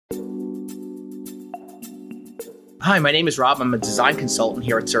Hi, my name is Rob. I'm a design consultant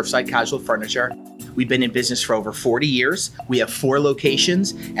here at Surfside Casual Furniture. We've been in business for over 40 years. We have 4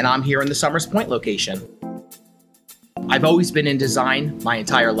 locations, and I'm here in the Summers Point location. I've always been in design my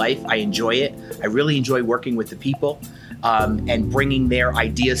entire life. I enjoy it. I really enjoy working with the people and bringing their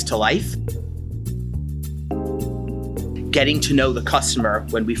ideas to life. Getting to know the customer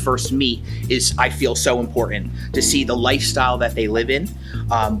when we first meet is, I feel, so important to see the lifestyle that they live in,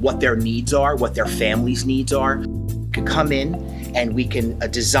 what their needs are, what their family's needs are. We can come in and we can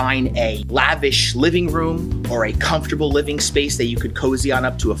design a lavish living room or a comfortable living space that you could cozy on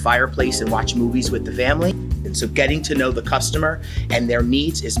up to a fireplace and watch movies with the family. And so getting to know the customer and their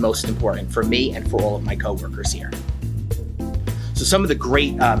needs is most important for me and for all of my coworkers here. So some of the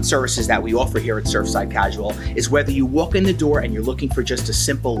great services that we offer here at Surfside Casual is whether you walk in the door and you're looking for just a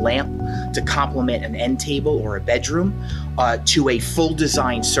simple lamp to complement an end table or a bedroom, to a full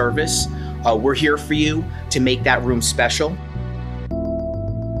design service. We're here for you to make that room special.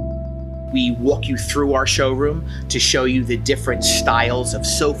 We walk you through our showroom to show you the different styles of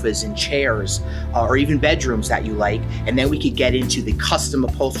sofas and chairs, or even bedrooms that you like. And then we could get into the custom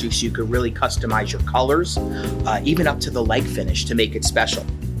upholstery so you could really customize your colors, even up to the leg finish to make it special.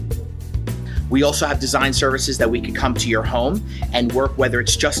 We also have design services that we could come to your home and work, whether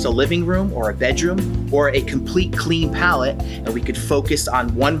it's just a living room or a bedroom or a complete clean palette, and we could focus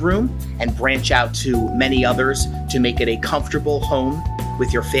on one room and branch out to many others to make it a comfortable home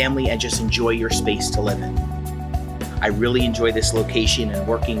with your family and just enjoy your space to live in. I really enjoy this location and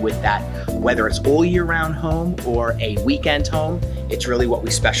working with that, whether it's all year round home or a weekend home. It's really what we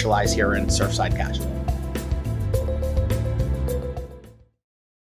specialize here in Surfside Casual.